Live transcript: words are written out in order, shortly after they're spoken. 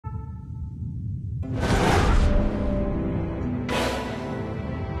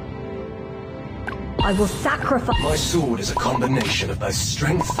I will sacrifice. My sword is a combination of both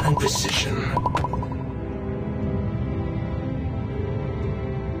strength and precision.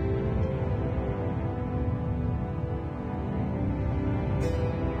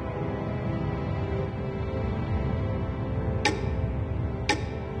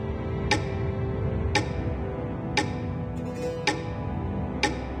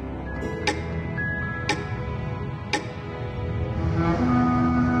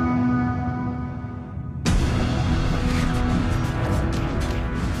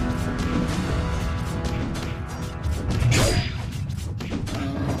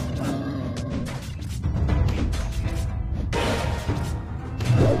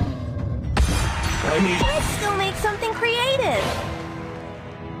 Let's still make something creative.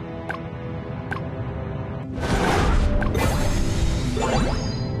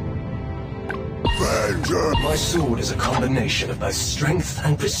 My sword is a combination of both strength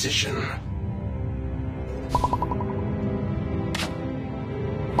and precision.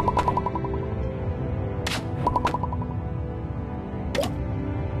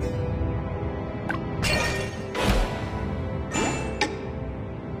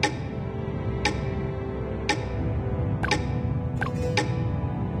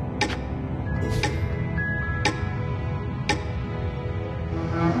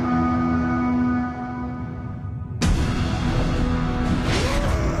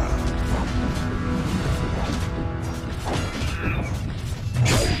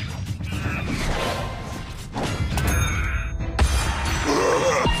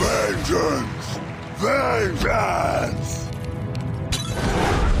 Vengeance! Vengeance!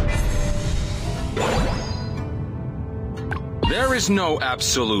 There is no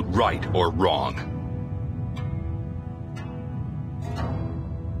absolute right or wrong.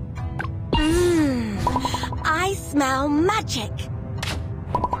 I smell magic.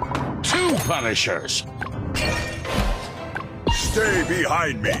 2 Punishers! Stay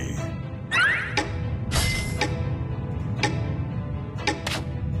behind me!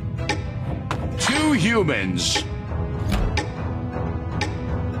 Two humans!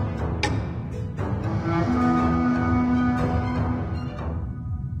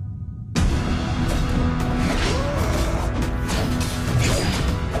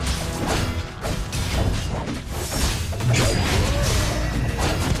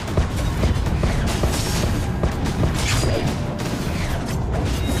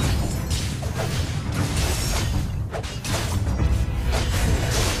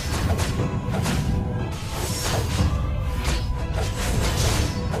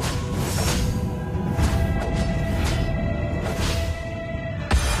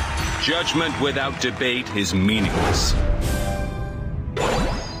 Judgment without debate is meaningless.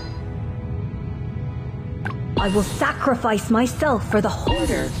 I will sacrifice myself for the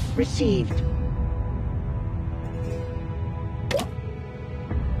order received.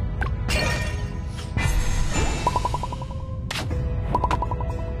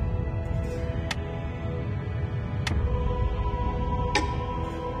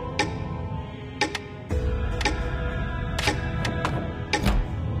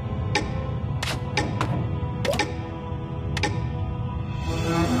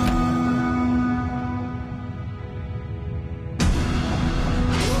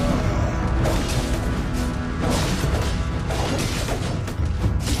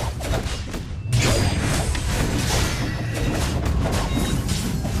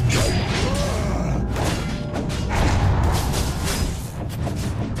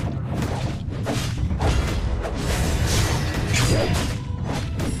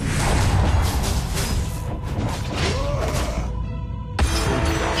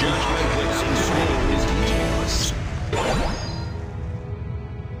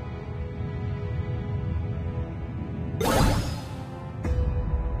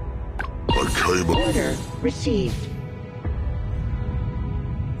 Order received.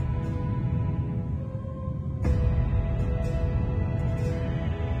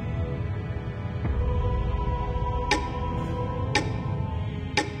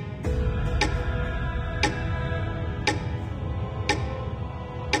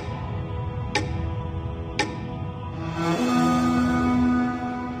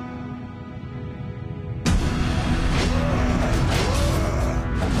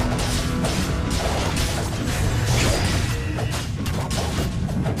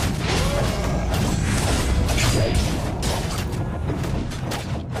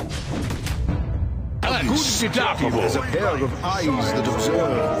 Unstoppable! As a pair of eyes that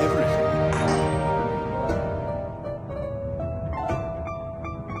observe everything.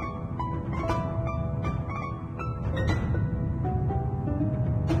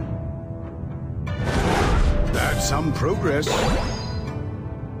 some progress.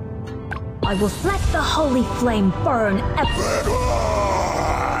 I will let the holy flame burn everywhere.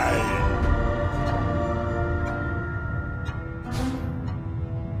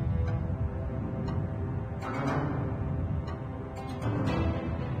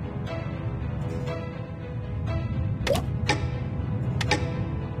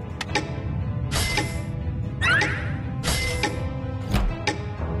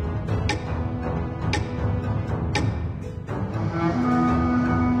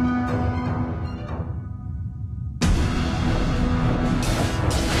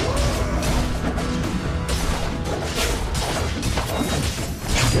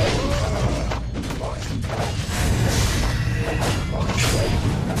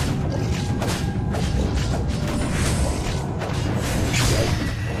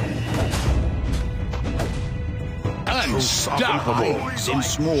 Unstoppable! In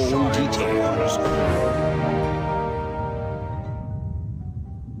small details.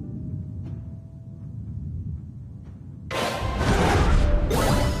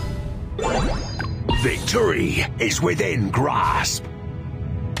 Victory is within grasp.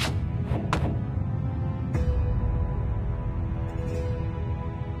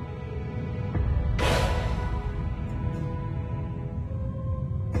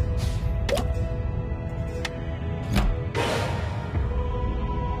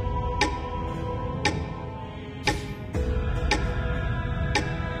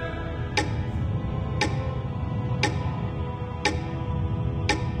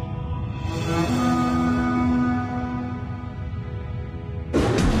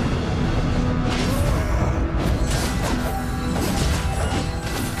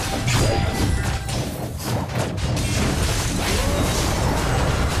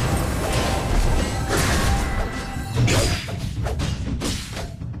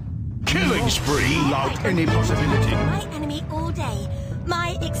 Spree without any possibility. My enemy all day.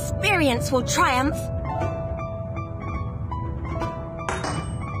 My experience will triumph.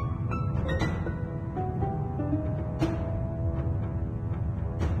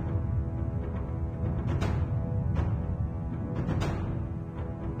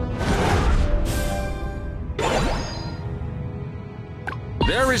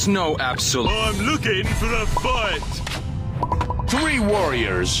 There is no absolute. I'm looking for a fight. 3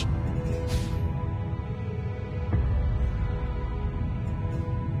 warriors.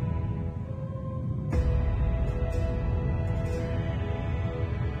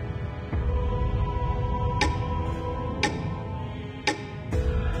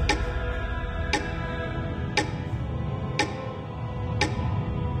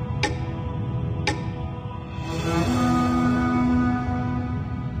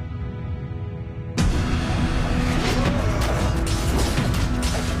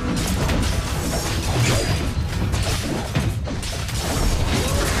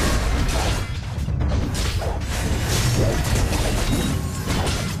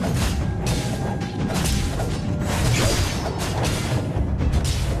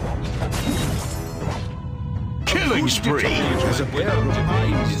 Spree Has a pair of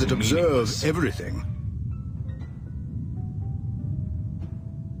eyes that observe everything.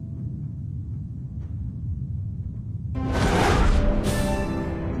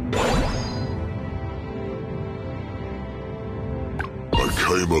 I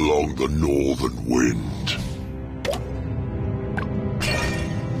came along the northern wind.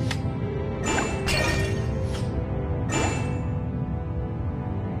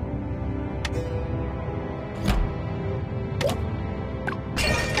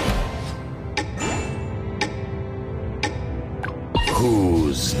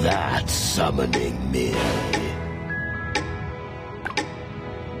 Who's that summoning me?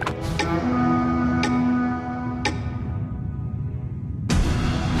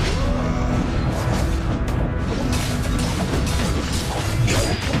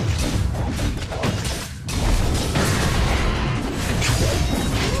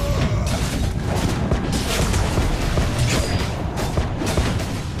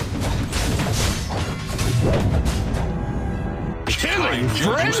 Killing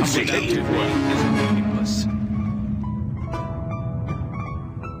frenzy! Productive work is meaningless.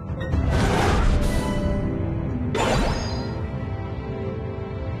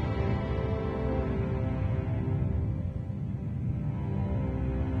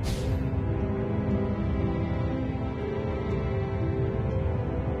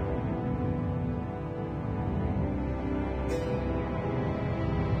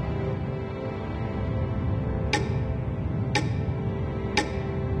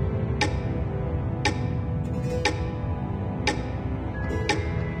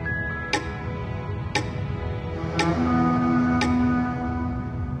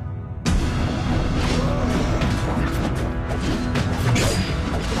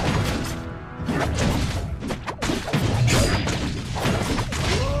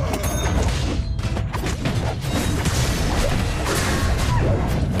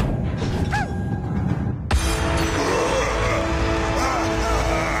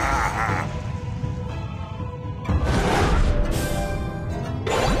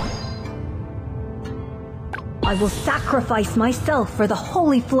 I will sacrifice myself for the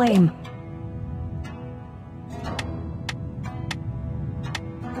holy flame.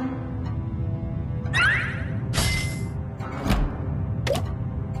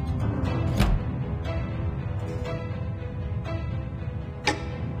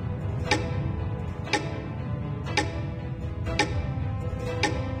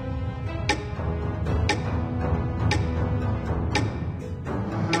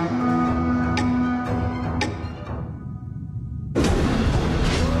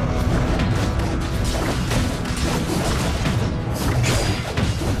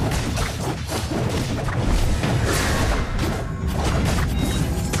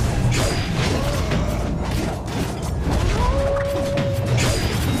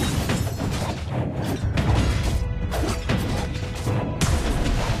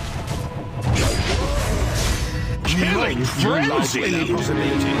 Frenzy! Possibilities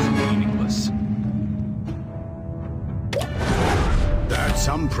meaningless. That's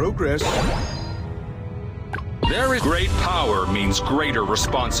some progress. There is great power means greater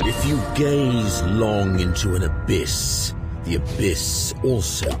responsibility. If you gaze long into an abyss, the abyss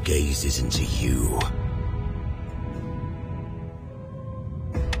also gazes into you.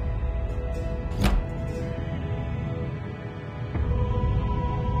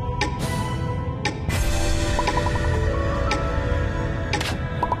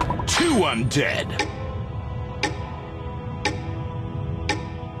 Undead.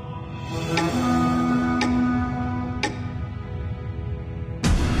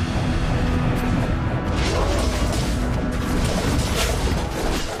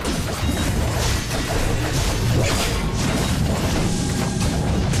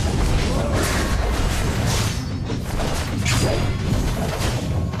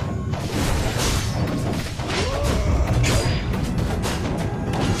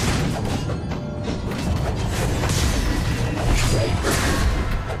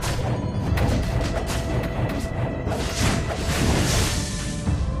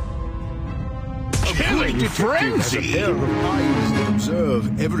 Frenzy! Has a pair of eyes that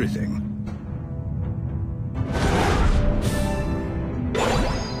observe everything.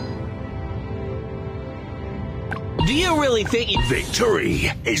 Do you really think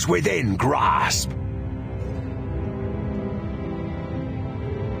victory is within grasp?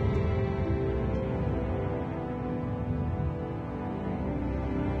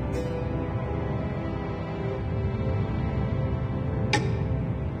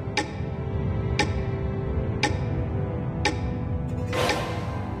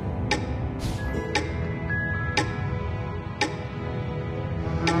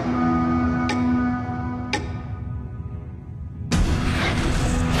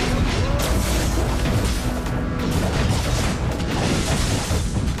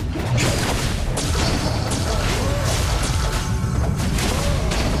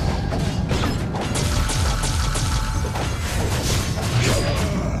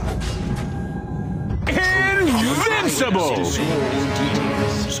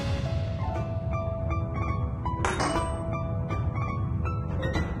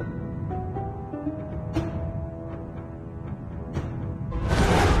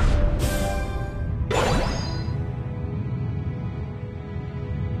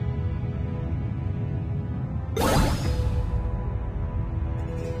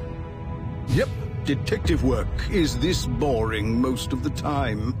 Yep, detective work is this boring most of the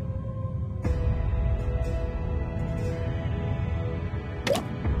time.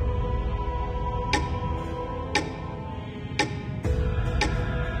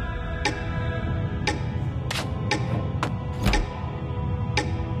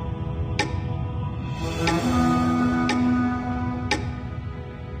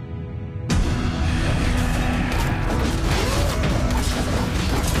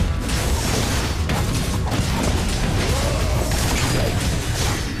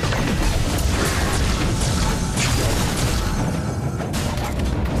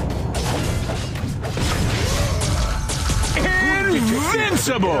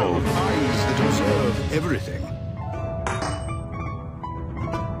 Invincible! Eyes that observe everything.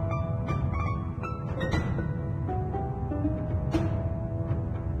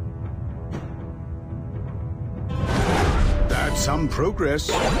 That's some progress.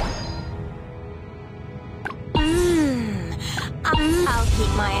 I'll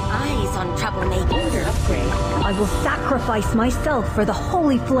keep my eyes on troublemaker. Order upgrade. I will sacrifice myself for the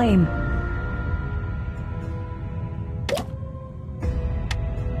holy flame.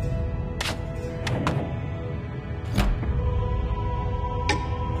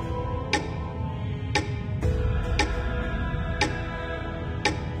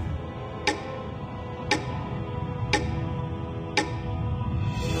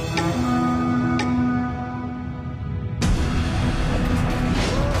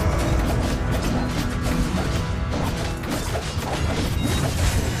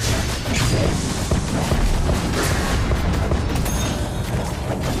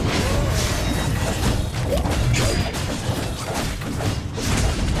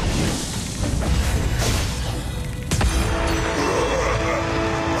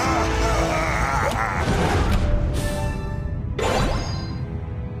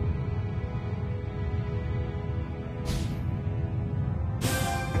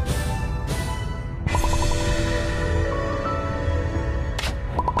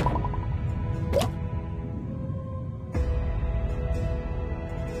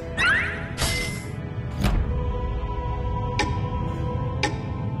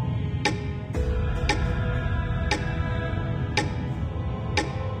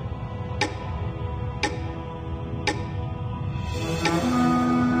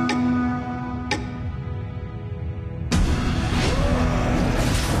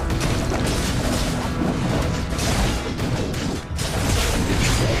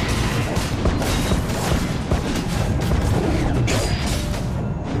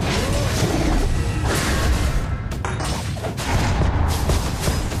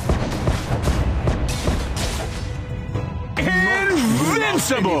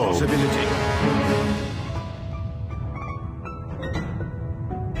 Invincible! Possibility.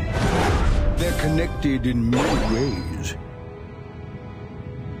 They're connected in many ways.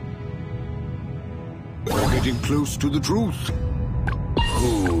 We're getting close to the truth.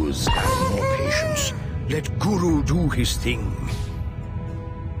 Who's got more patience? Let Guru do his thing.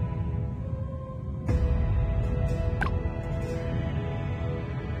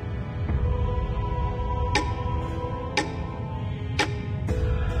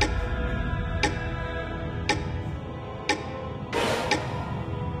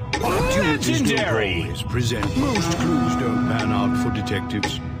 Legendary! Always present. Most clues don't pan out for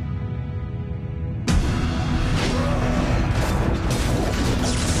detectives.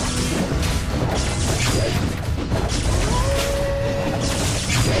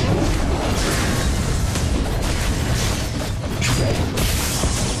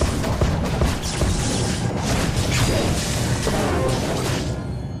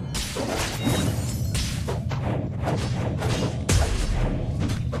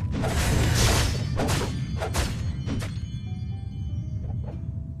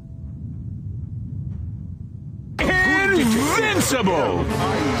 Invincible!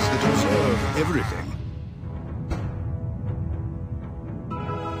 Eyes that observe everything.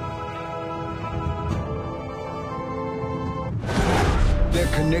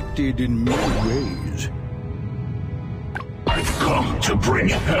 They're connected in many ways. I've come to bring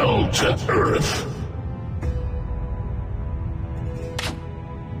hell to Earth.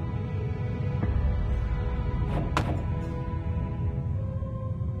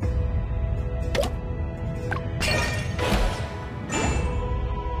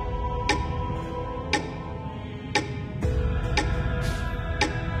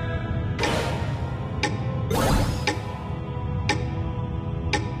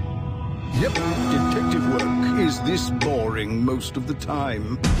 Yep, detective work is this boring most of the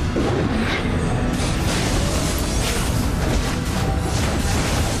time.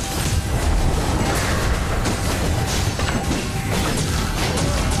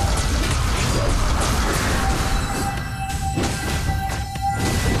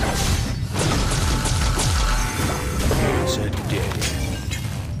 It's a dead end.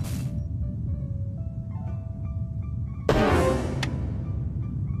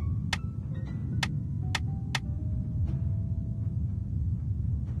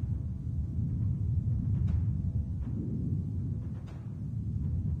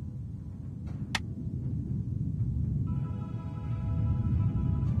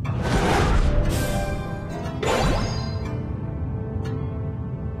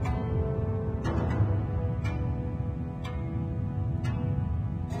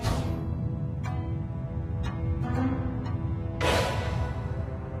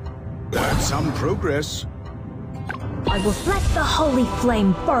 That's some progress. I will let the holy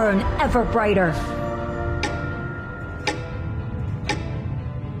flame burn ever brighter.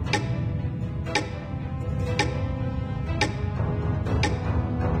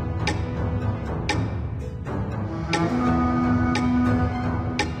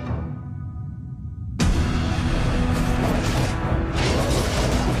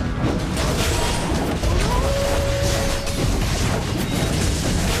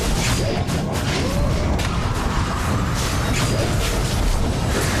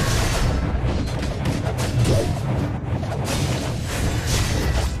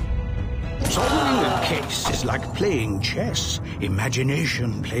 Solving a case is like playing chess.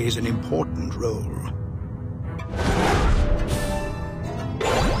 Imagination plays an important role.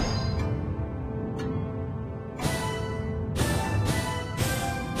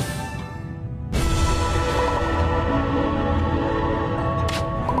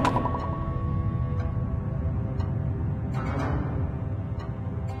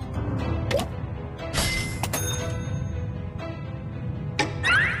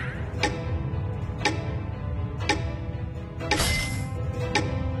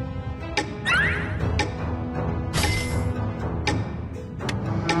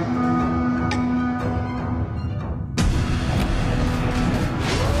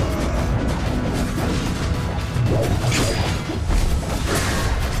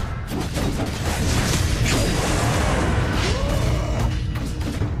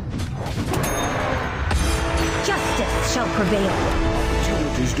 Justice shall prevail.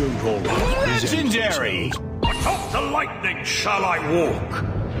 Opportunities don't always present Legendary! themselves. Atop the lightning shall I walk.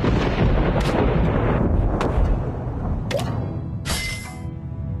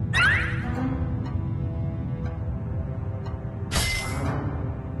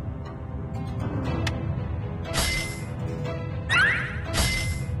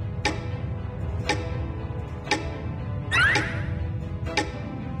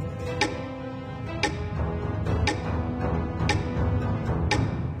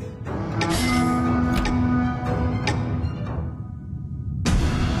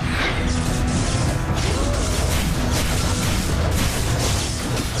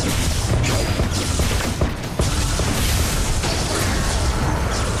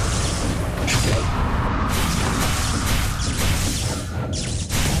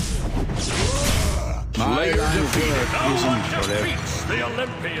 My line of work isn't forever. Defeats the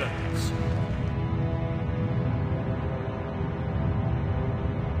Olympians.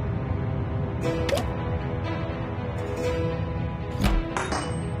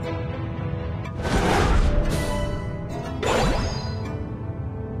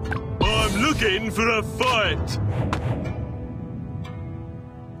 I'm looking for a fight.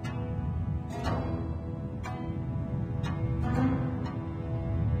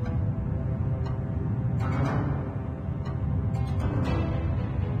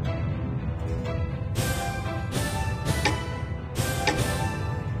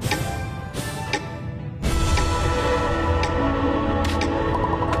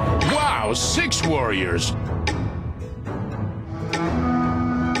 Wow, 6 warriors.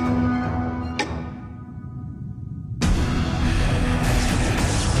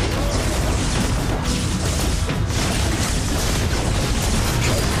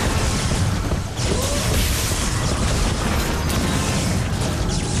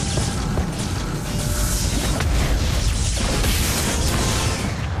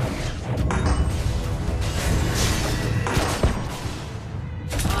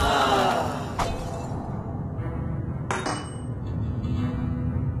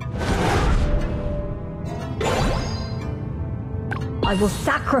 I will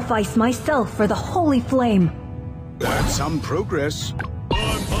sacrifice myself for the holy flame. That's some progress.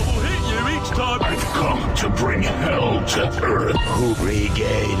 I will hit you each time. I've come to bring hell to earth.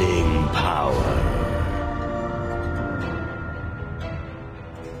 Regaining power.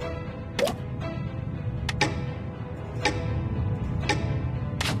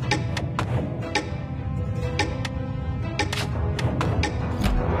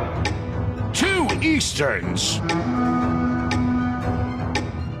 Two Easterns.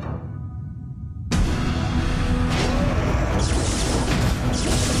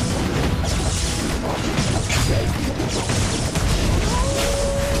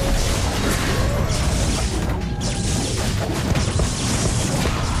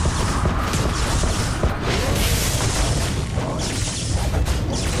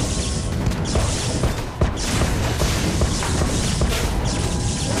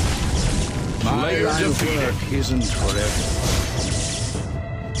 My line of work isn't forever.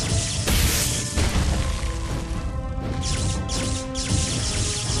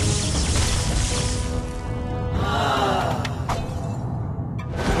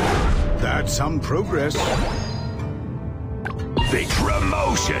 That's some progress. The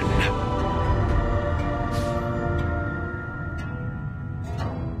promotion.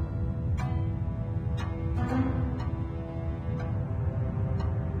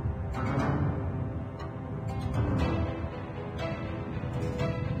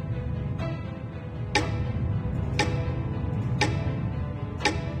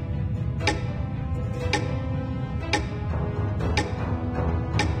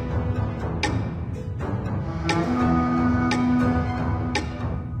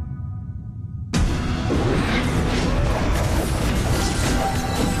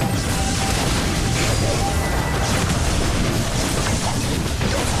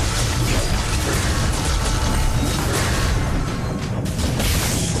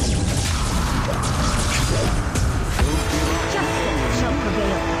 Justice shall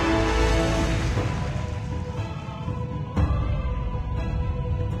prevail.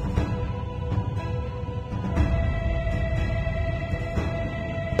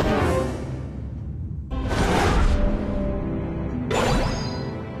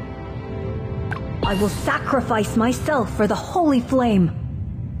 I will sacrifice myself for the holy flame.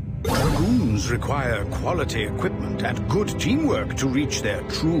 Dragoons require quality equipment and good teamwork to reach their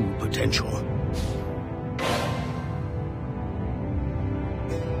true potential.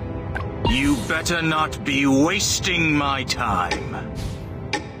 You better not be wasting my time.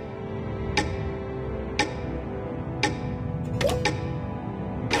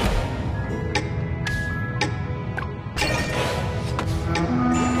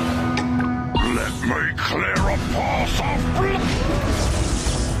 Let me clear a path of blood.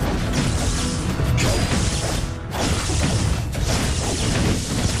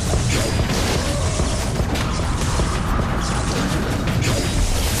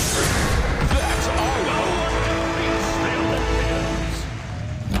 That's all defeats the Olympians.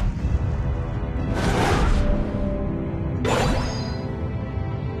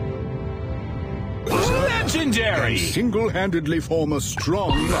 Legendary! And single-handedly form a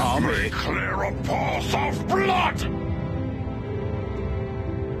strong army. Clear a path of blood!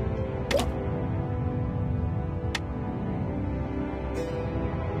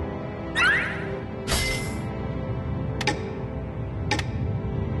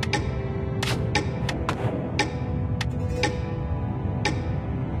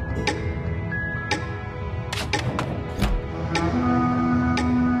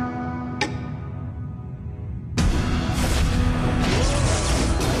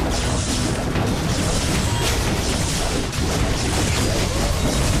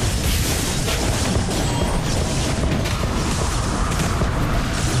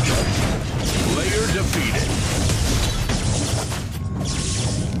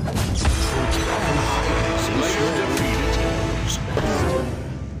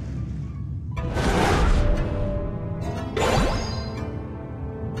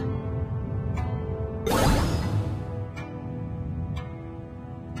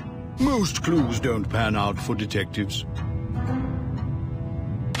 Most clues don't pan out for detectives.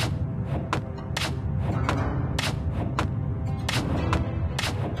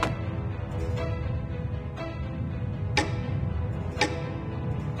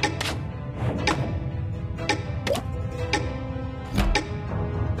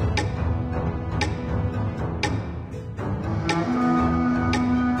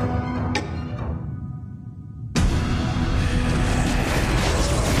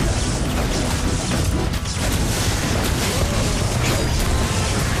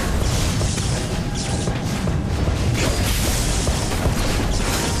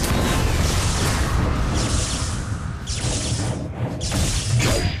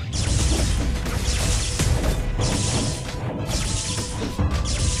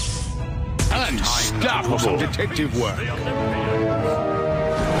 Some detective work.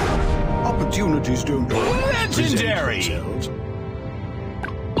 Opportunities don't always Legendary! present themselves.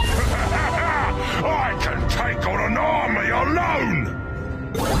 I can take on an army alone!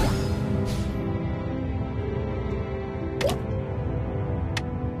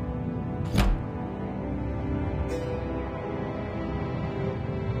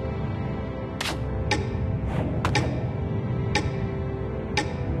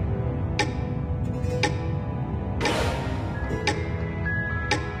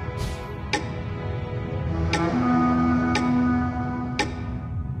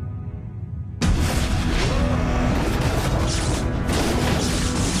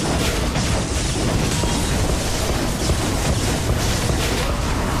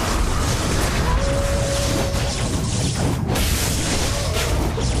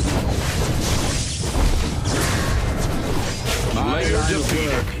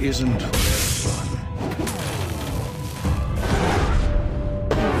 Isn't fun.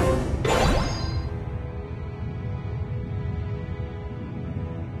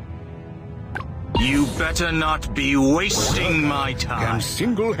 You better not be wasting my time. Can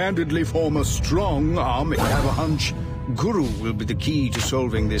single-handedly form a strong army. I have a hunch Guru will be the key to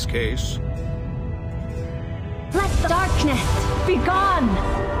solving this case. Let the darkness be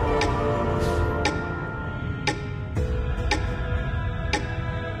gone!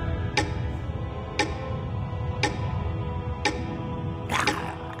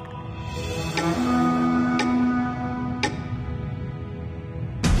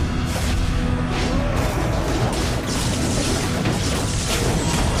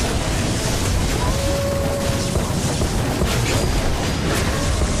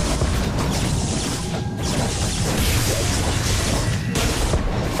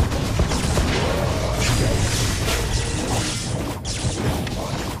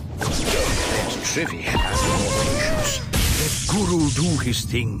 Trivi has more patience. Let Guru do his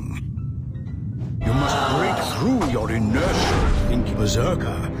thing. You must break through your inertia. Think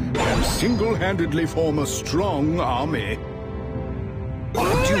Berserker can single-handedly form a strong army.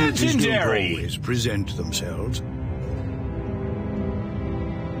 Opportunities don't Legendary! always present themselves.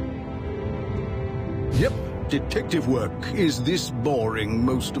 Yep, detective work is this boring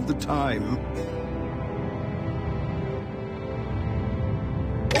most of the time.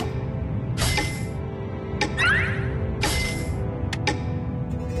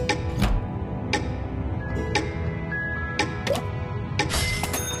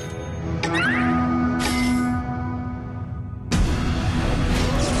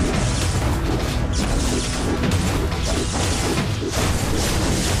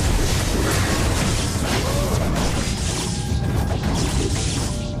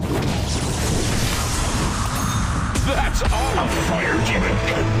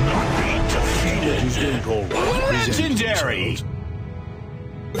 Legendary!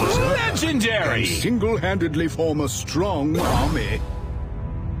 Legendary! Single-handedly form a strong army.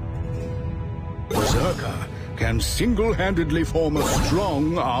 Berserker can single-handedly form a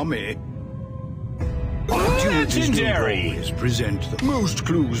strong army. Opportunities don't Legendary! always present them. Most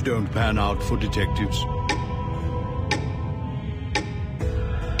clues don't pan out for detectives.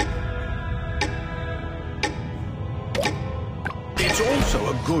 It's also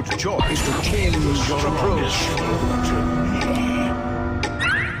a good choice to change your approach.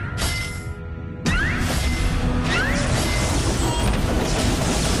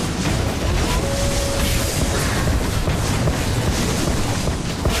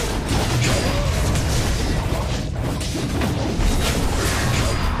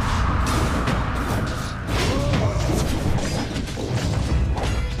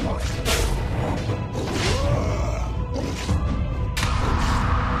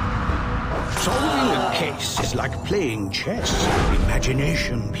 Solving a case is like playing chess.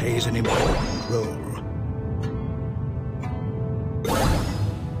 Imagination plays an important role.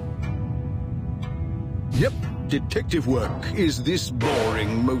 Yep, detective work is this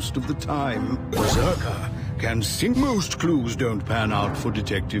boring most of the time. Berserker can sing. Most clues don't pan out for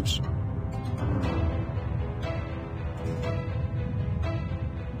detectives.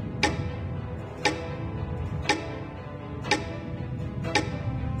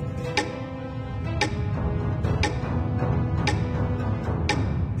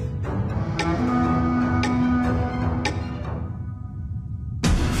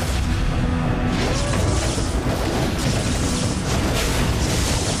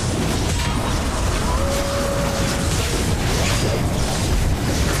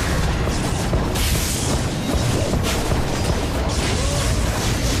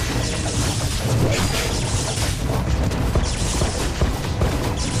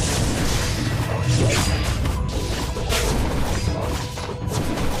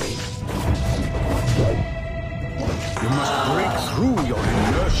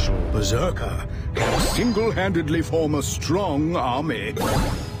 Berserker can single-handedly form a strong army.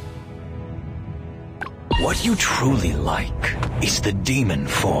 What you truly like is the demon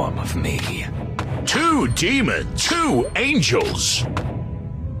form of me. 2 demons, 2 angels.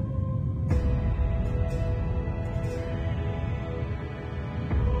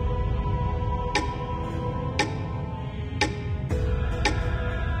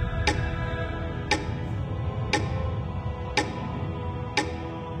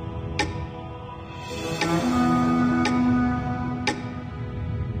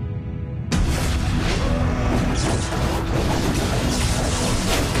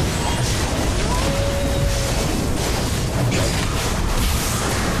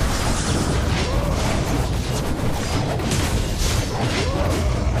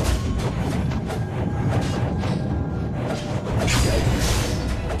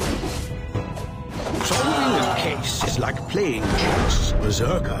 Like playing chess,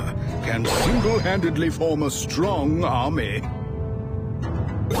 Berserker can single-handedly form a strong army.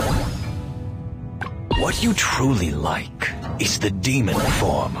 What you truly like is the demon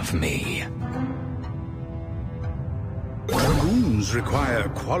form of me. Dragoons require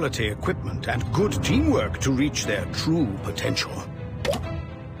quality equipment and good teamwork to reach their true potential.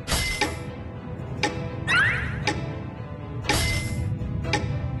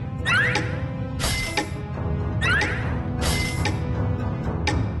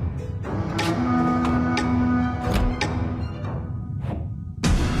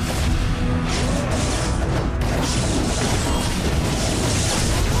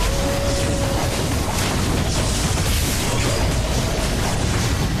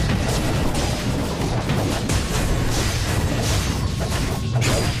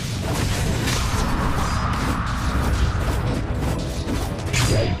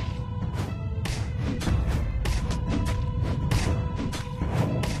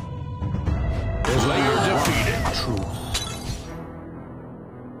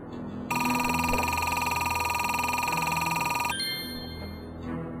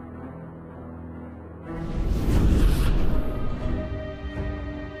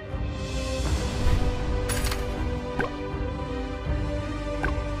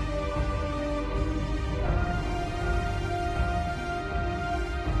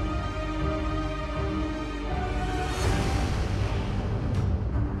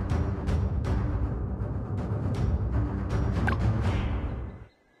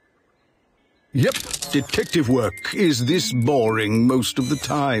 Yep, detective work is this boring most of the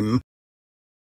time.